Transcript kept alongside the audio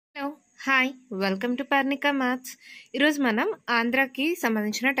Hi welcome to Parnika maths. ఈరోజు మనం ఆంధ్రాకి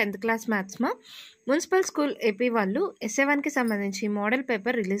సంబంధించిన 10th class maths municipal school AP వాళ్ళు SA-1కి సంబంధించి మోడల్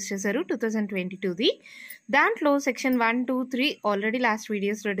పేపర్ రిలీజ్ చేశారు 2022ది. దాంట్లో సెక్షన్ 1, 2, 3 ఆల్రెడీ లాస్ట్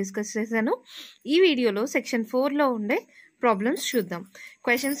వీడియోస్లో డిస్కస్ చేశాను. ఈ వీడియోలో సెక్షన్ 4లో ఉండే ప్రాబ్లమ్స్ చూద్దాం.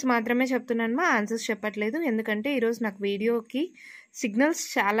 క్వశ్చన్స్ మాత్రమే చెప్తున్నాను, ఆన్సర్స్ చెప్పట్లేదు. ఎందుకంటే ఈరోజు నాకు వీడియోకి సిగ్నల్స్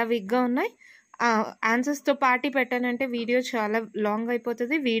చాలా వీక్గా ఉన్నాయి. ఆన్సర్స్తో పార్టీ పెట్టానంటే వీడియో చాలా లాంగ్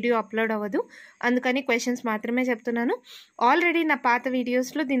అయిపోతుంది, వీడియో అప్లోడ్ అవ్వదు. అందుకని క్వశ్చన్స్ మాత్రమే చెప్తున్నాను. ఆల్రెడీ నా పాత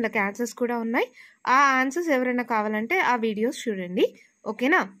వీడియోస్లో దీనిలోకి ఆన్సర్స్ కూడా ఉన్నాయి. ఆ ఆన్సర్స్ ఎవరైనా కావాలంటే ఆ వీడియోస్ చూడండి,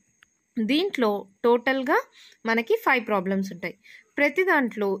 ఓకేనా. దీంట్లో టోటల్గా మనకి 5 ప్రాబ్లమ్స్ ఉంటాయి. ప్రతి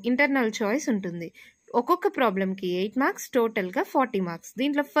దాంట్లో ఇంటర్నల్ చాయిస్ ఉంటుంది. ఒక్కొక్క ప్రాబ్లంకి 8 మార్క్స్, టోటల్గా 40 మార్క్స్.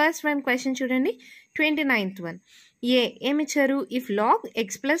 దీంట్లో ఫస్ట్ వన్ క్వశ్చన్ చూడండి, 29th one. ఏమిచ్చారు? If log x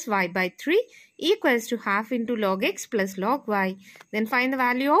plus y by 3 equals to half into log x plus log y, then find the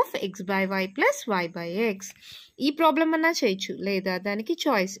value of x by y plus y by x. ఈ problem అన్నా చేయొచ్చు, లేదా దానికి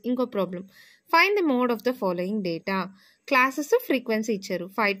choice ఇంకో problem. Find the mode of the following data. Classes frequency ఇచ్చారు,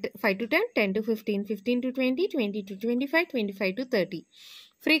 5 to 10, 10 to 15, 15 to 20, 20 to 25, 25 to 30.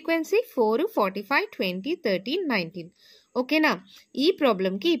 Frequency 4, 45, 20, 30, 19. ఓకేనా. ఈ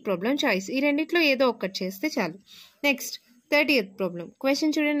ప్రాబ్లంకి ఈ ప్రాబ్లం చాయిస్, ఈ రెండిట్లో ఏదో ఒకటి చేస్తే చాలు. Next 30th problem.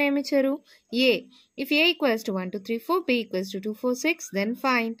 క్వశ్చన్ చూడండి, ఏమిచ్చారు? If a equals to 1, 2, 3, 4, b equals to 2, 4, 6, then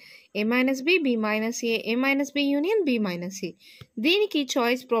find a minus b, b minus a minus b union b minus a. దీనికి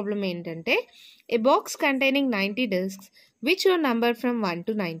చాయిస్ ప్రాబ్లం ఏంటంటే, ఏ box containing 90 discs which are numbered from 1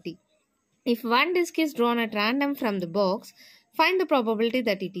 to 90. If one disc is drawn at random from the box, find the probability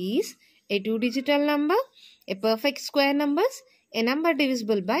that it is a 2-digital number, a perfect square numbers, a number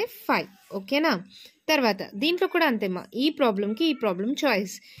divisible by 5. ఓకేనా. తర్వాత దీంట్లో కూడా అంతేమా, ఈ ప్రాబ్లంకి ఈ problem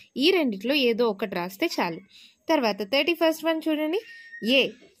choice, ఈ రెండిట్లో ఏదో ఒకటి రాస్తే చాలు. తర్వాత 31st వన్ చూడండి.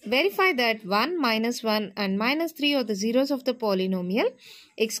 Verify that 1, -1 and -3 are the zeros of the polynomial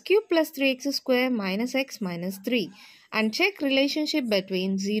x cube plus 3x square minus x minus 3 and check relationship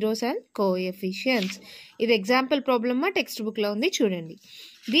between zeros and coefficients. ఇది ఎగ్జాంపుల్ ప్రాబ్లమ్ టెక్స్ట్ బుక్లో ఉంది, చూడండి.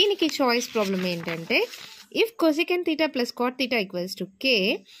 దీనికి చాయిస్ ప్రాబ్లం ఏంటంటే, if cosecant theta plus cot theta equals to k,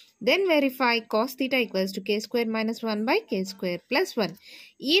 then verify cos theta equals to k square minus 1 by k square plus 1.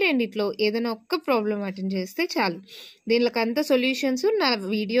 ఈ రెండిట్లో ఏదైనా ఒక్క ప్రాబ్లం అటెండ్ చేస్తే చాలు. దీనిలోకి అంత సొల్యూషన్స్ నా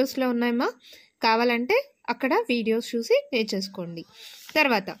వీడియోస్లో ఉన్నాయమ్మా, కావాలంటే అక్కడ వీడియోస్ చూసి నేర్చేసుకోండి.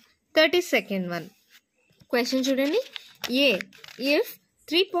 తర్వాత 32nd వన్. క్వశ్చన్ చూడండి. If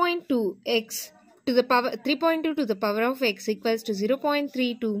 3.2x to the power 3.2 to the power of x equals to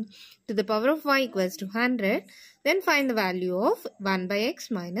 0.32 to the power of y equals to 100, then find the value of 1 by x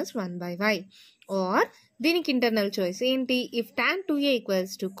minus 1 by y. Or దీనికి internal choice ఏంటి? If tan 2a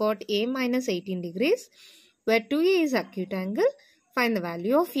equals to cot a minus 18 degrees where 2a is acute angle, find the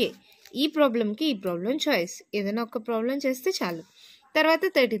value of a. ఈ ప్రాబ్లంకి ఈ problem choice, ఏదైనా ఒక problem చేస్తే చాలు. తర్వాత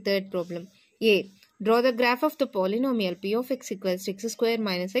 33rd problem. Draw the graph of the polynomial p of x equals to x square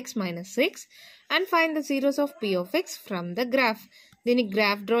minus x minus 6 and find the zeros of p of x from the graph. దీనికి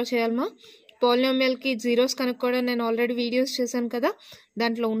graph draw చేయాలమ్మా. పాలినామియల్కి zeros కనుక్కోవడం నేను already videos చేశాను కదా,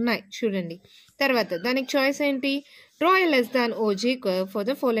 దాంట్లో ఉన్నాయి చూడండి. తర్వాత దానికి చాయిస్ ఏంటి? Draw A less than OG curve for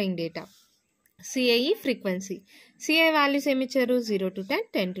the following data. CIE frequency. CI values ఏమిచ్చారు? 0 to 10,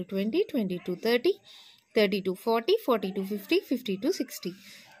 10 to 20, 20 to 30, 30 to 40, 40 to 50, 50 to 60.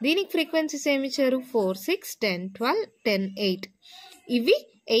 దీనికి ఫ్రీక్వెన్సీస్ ఏమిచ్చారు? 4, 6, 10, 12, 10, 8. ఇవి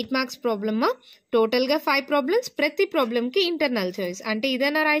 8 మార్క్స్ ప్రాబ్లమ్మా. టోటల్గా 5 ప్రాబ్లమ్స్. ప్రతి ప్రాబ్లంకి ఇంటర్నల్ చాయిస్, అంటే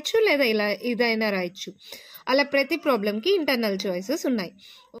ఇదైనా రాయొచ్చు లేదా ఇదైనా రాయొచ్చు. అలా ప్రతి ప్రాబ్లంకి ఇంటర్నల్ చాయిసెస్ ఉన్నాయి.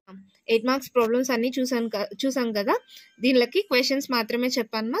 8 మార్క్స్ ప్రాబ్లమ్స్ అన్నీ చూసాం కదా. దీనిలోకి క్వశ్చన్స్ మాత్రమే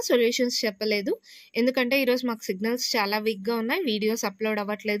చెప్పాను, సొల్యూషన్స్ చెప్పలేదు. ఎందుకంటే ఈరోజు మాకు సిగ్నల్స్ చాలా వీక్గా ఉన్నాయి, వీడియోస్ అప్లోడ్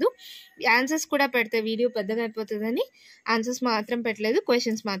అవ్వట్లేదు. ఆన్సర్స్ కూడా పెడితే వీడియో పెద్దగా అయిపోతుందని ఆన్సర్స్ మాత్రం పెట్టలేదు,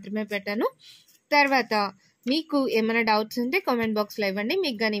 క్వశ్చన్స్ మాత్రమే పెట్టాను. తర్వాత మీకు ఏమైనా డౌట్స్ ఉంటే కామెంట్ బాక్స్లో ఇవ్వండి.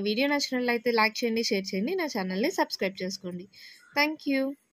 మీకు కానీ వీడియో నచ్చినట్లయితే లైక్ చేయండి, షేర్ చేయండి, నా ఛానల్ని సబ్స్క్రైబ్ చేసుకోండి. Thank you.